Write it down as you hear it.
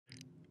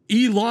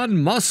Elon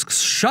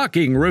Musk's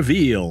shocking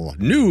reveal.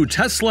 New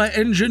Tesla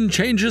engine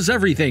changes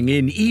everything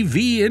in EV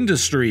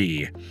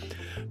industry.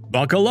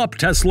 Buckle up,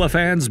 Tesla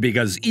fans,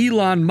 because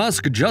Elon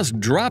Musk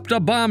just dropped a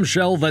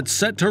bombshell that's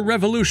set to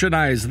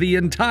revolutionize the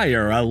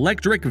entire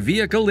electric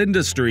vehicle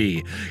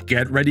industry.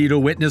 Get ready to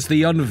witness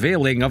the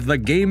unveiling of the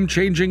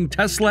game-changing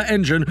Tesla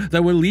engine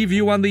that will leave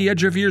you on the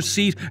edge of your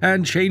seat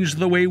and change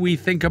the way we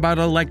think about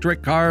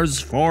electric cars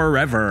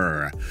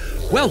forever.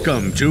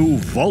 Welcome to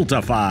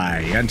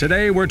Voltify, and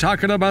today we're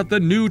talking about the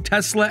new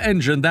Tesla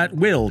engine that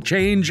will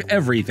change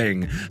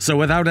everything. So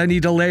without any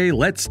delay,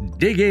 let's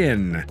dig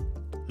in.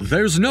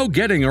 There's no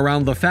getting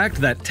around the fact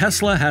that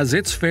Tesla has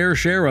its fair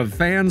share of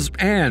fans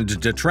and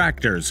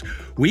detractors.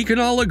 We can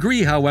all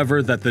agree,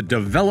 however, that the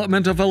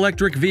development of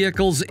electric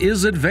vehicles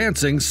is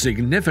advancing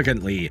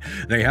significantly.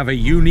 They have a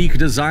unique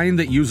design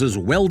that uses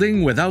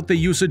welding without the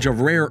usage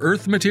of rare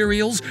earth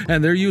materials,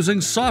 and they're using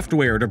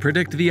software to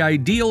predict the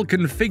ideal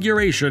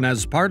configuration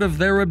as part of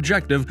their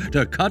objective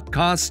to cut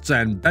costs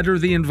and better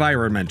the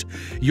environment.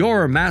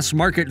 Your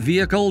mass-market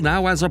vehicle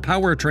now has a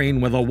powertrain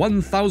with a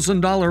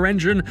 $1,000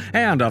 engine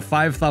and a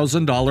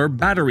 $5,000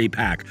 battery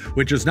pack,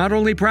 which is not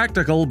only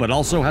practical but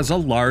also has a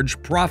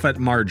large profit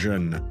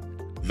margin.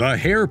 The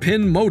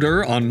hairpin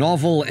motor, a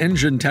novel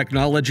engine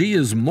technology,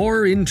 is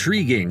more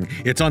intriguing.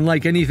 It's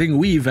unlike anything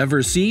we've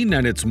ever seen,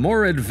 and it's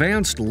more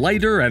advanced,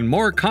 lighter, and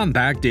more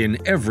compact in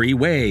every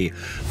way.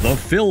 The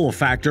fill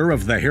factor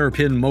of the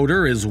hairpin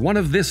motor is one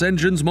of this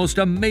engine's most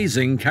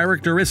amazing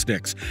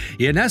characteristics.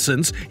 In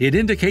essence, it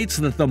indicates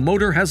that the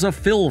motor has a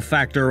fill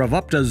factor of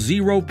up to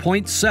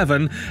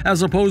 0.7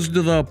 as opposed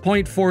to the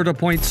 0.4 to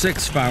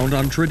 0.6 found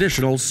on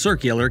traditional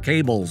circular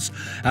cables.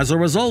 As a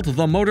result,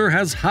 the motor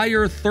has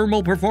higher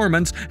thermal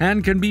performance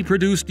and can be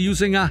produced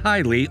using a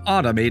highly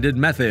automated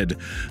method.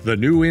 The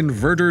new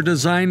inverter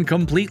design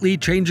completely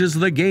changes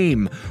the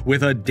game.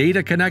 With a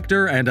data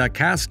connector and a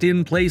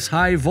cast-in-place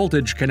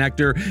high-voltage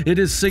connector, it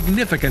is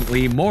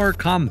significantly more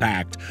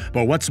compact.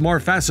 But what's more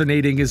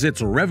fascinating is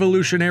its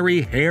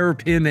revolutionary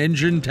hairpin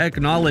engine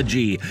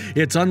technology.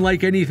 It's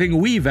unlike anything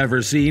we've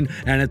ever seen,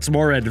 and it's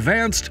more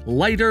advanced,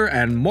 lighter,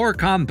 and more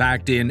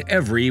compact in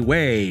every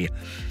way.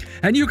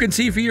 And you can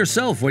see for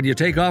yourself when you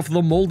take off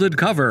the molded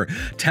cover.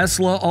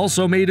 Tesla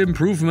also made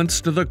improvements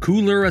to the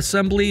cooler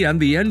assembly and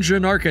the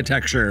engine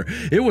architecture.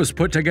 It was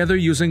put together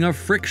using a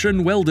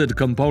friction-welded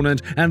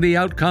component, and the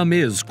outcome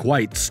is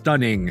quite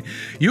stunning.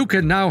 You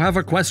can now have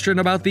a question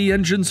about the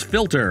engine's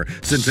filter.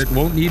 Since it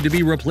won't need to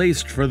be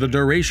replaced for the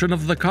duration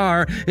of the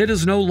car, it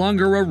is no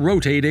longer a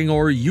rotating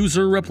or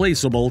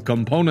user-replaceable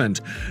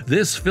component.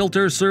 This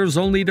filter serves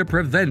only to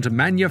prevent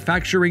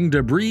manufacturing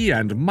debris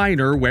and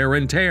minor wear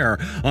and tear.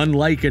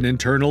 Unlike an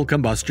internal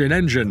combustion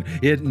engine,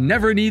 it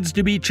never needs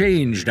to be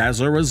changed as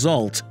a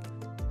result.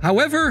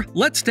 However,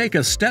 let's take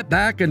a step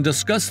back and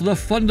discuss the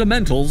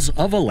fundamentals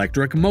of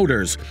electric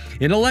motors.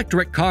 In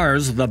electric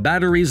cars, the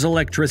battery's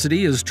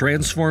electricity is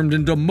transformed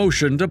into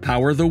motion to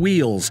power the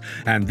wheels,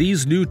 and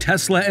these new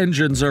Tesla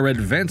engines are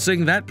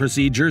advancing that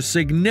procedure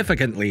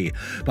significantly.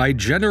 By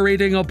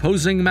generating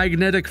opposing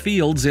magnetic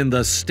fields in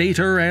the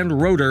stator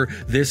and rotor,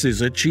 this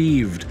is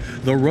achieved.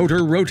 The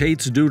rotor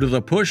rotates due to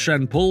the push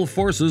and pull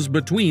forces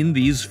between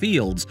these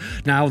fields.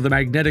 Now, the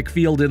magnetic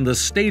field in the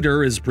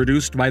stator is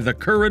produced by the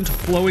current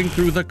flowing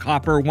through the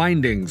copper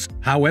windings.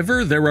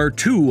 However, there are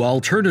two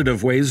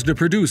alternative ways to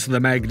produce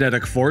the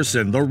magnetic force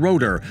in the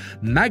rotor.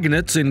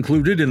 Magnets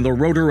included in the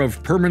rotor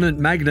of permanent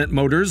magnet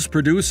motors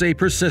produce a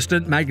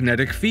persistent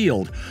magnetic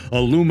field.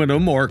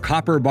 Aluminum or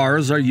copper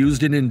bars are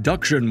used in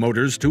induction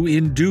motors to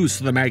induce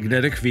the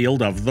magnetic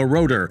field of the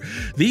rotor.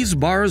 These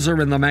bars are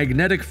in the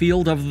magnetic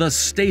field of the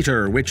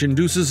stator, which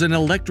induces an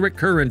electric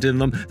current in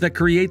them that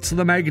creates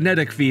the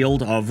magnetic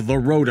field of the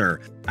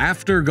rotor.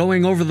 After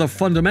going over the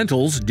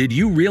fundamentals, did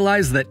you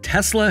realize that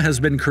Tesla has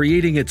been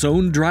creating its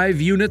own drive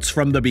units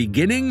from the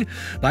beginning?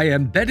 By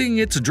embedding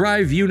its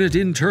drive unit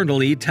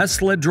internally,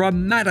 Tesla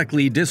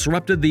dramatically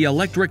disrupted the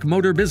electric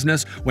motor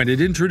business when it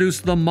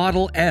introduced the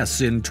Model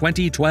S in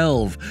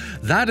 2012.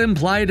 That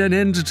implied an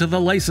end to the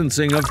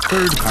licensing of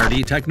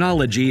third-party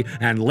technology,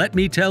 and let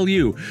me tell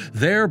you,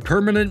 their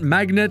permanent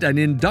magnet and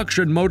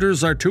induction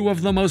motors are two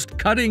of the most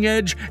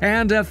cutting-edge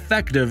and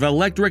effective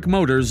electric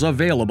motors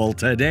available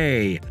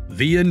today.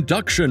 The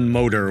induction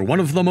motor, one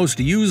of the most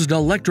used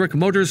electric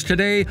motors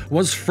today,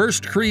 was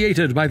first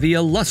created by the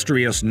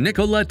illustrious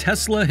Nikola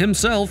Tesla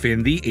himself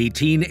in the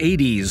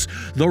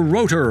 1880s. The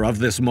rotor of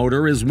this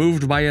motor is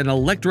moved by an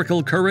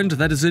electrical current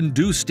that is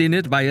induced in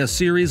it by a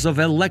series of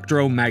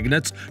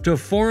electromagnets to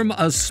form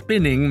a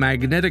spinning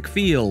magnetic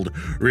field.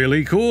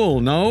 Really cool,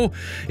 no?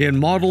 In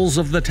models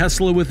of the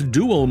Tesla with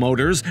dual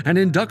motors, an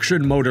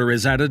induction motor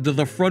is added to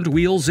the front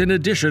wheels in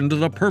addition to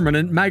the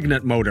permanent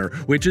magnet motor,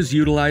 which is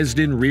utilized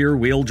in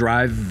rear-wheel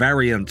drive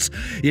variants.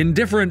 In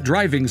different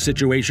driving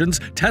situations,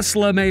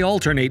 Tesla may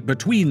alternate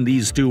between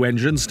these two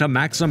engines to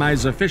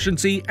maximize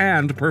efficiency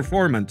and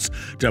performance.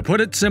 To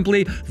put it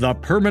simply, the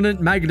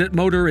permanent magnet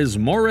motor is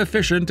more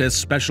efficient,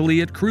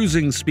 especially at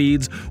cruising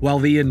speeds, while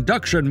the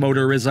induction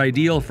motor is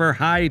ideal for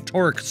high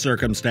torque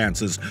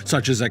circumstances,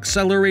 such as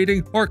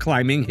accelerating or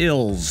climbing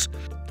hills.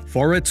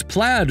 For its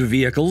Plaid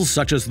vehicles,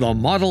 such as the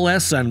Model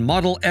S and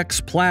Model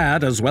X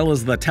Plaid, as well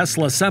as the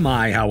Tesla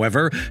Semi,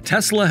 however,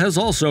 Tesla has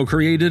also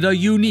created a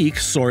unique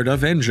sort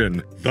of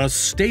engine. The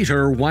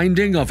stator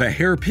winding of a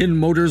hairpin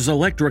motor's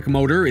electric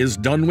motor is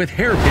done with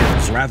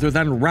hairpins rather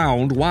than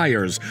round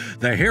wires.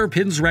 The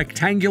hairpin's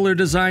rectangular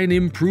design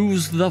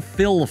improves the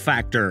fill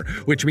factor,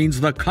 which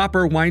means the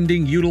copper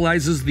winding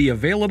utilizes the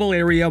available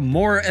area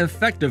more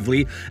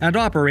effectively and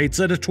operates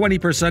at a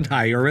 20%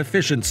 higher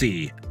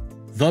efficiency.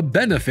 The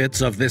benefits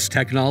of this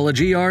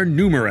technology are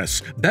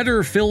numerous.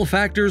 Better fill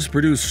factors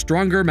produce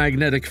stronger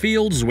magnetic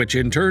fields, which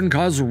in turn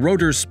cause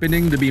rotor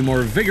spinning to be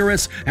more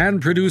vigorous and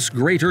produce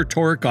greater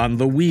torque on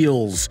the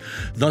wheels.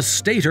 The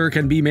stator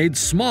can be made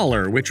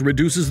smaller, which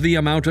reduces the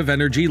amount of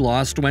energy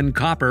lost when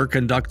copper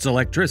conducts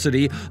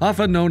electricity,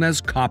 often known as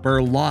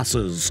copper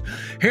losses.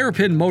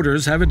 Hairpin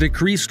motors have a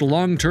decreased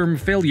long-term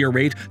failure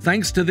rate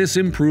thanks to this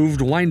improved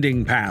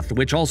winding path,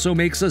 which also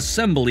makes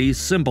assembly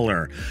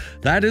simpler.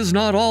 That is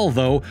not all,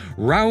 though.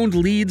 Round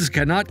leads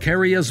cannot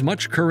carry as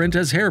much current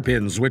as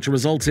hairpins, which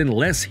results in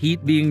less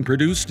heat being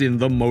produced in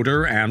the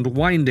motor and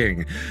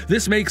winding.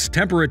 This makes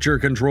temperature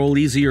control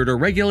easier to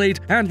regulate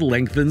and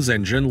lengthens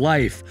engine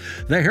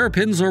life. The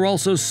hairpins are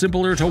also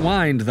simpler to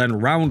wind than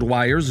round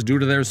wires due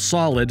to their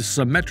solid,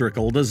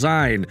 symmetrical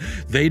design.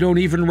 They don't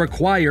even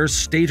require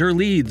stator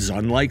leads,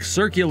 unlike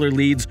circular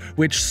leads,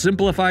 which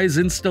simplifies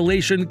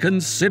installation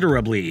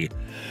considerably.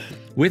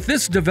 With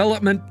this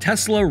development,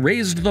 Tesla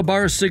raised the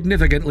bar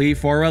significantly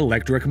for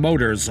electric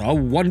motors, a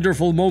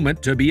wonderful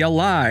moment to be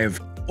alive.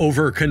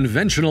 Over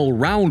conventional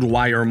round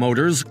wire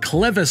motors,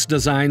 Clevis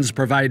designs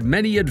provide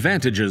many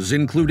advantages,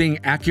 including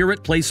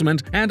accurate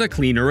placement and a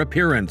cleaner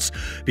appearance.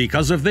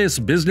 Because of this,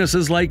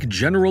 businesses like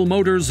General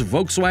Motors,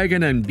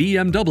 Volkswagen, and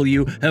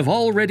BMW have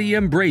already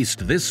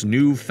embraced this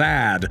new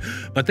fad.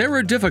 But there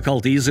are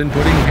difficulties in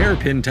putting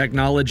hairpin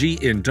technology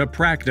into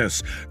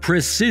practice.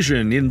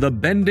 Precision in the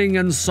bending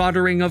and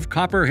soldering of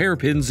copper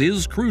hairpins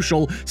is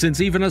crucial,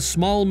 since even a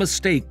small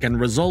mistake can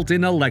result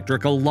in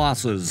electrical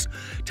losses.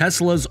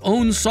 Tesla's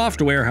own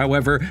software,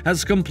 however,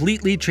 has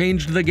completely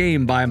changed the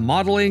game by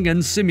modeling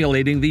and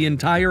simulating the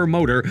entire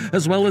motor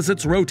as well as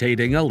its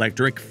rotating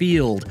electric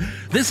field.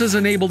 This has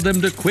enabled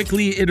them to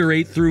quickly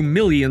iterate through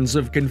millions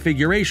of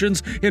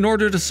configurations in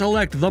order to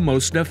select the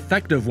most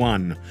effective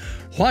one.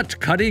 What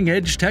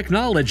cutting-edge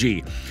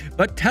technology!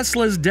 But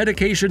Tesla's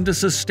dedication to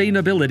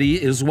sustainability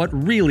is what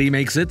really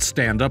makes it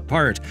stand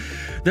apart.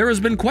 There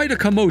has been quite a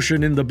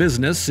commotion in the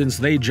business since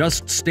they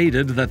just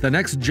stated that the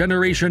next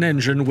generation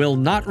engine will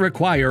not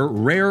require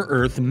rare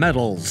earth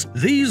metals.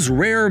 These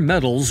rare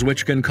metals,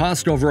 which can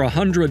cost over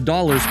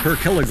 $100 per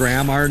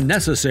kilogram, are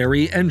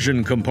necessary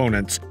engine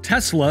components.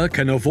 Tesla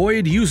can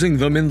avoid using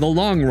them in the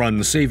long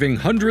run, saving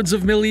hundreds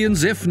of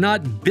millions, if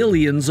not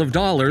billions of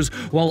dollars,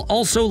 while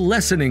also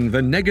lessening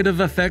the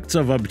negative effects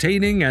of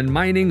obtaining and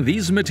mining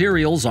these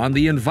materials on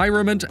the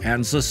environment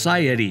and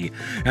society.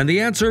 And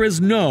the answer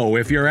is no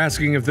if you're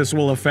asking if this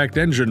will affect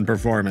engine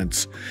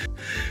performance.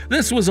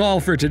 This was all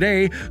for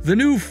today. The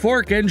new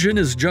fork engine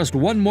is just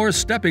one more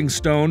stepping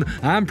stone.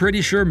 I'm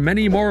pretty sure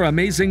many more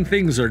amazing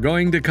things are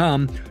going to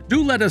come.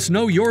 Do let us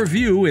know your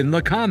view in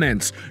the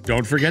comments.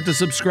 Don't forget to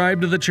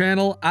subscribe to the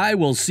channel. I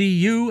will see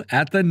you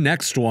at the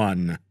next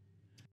one.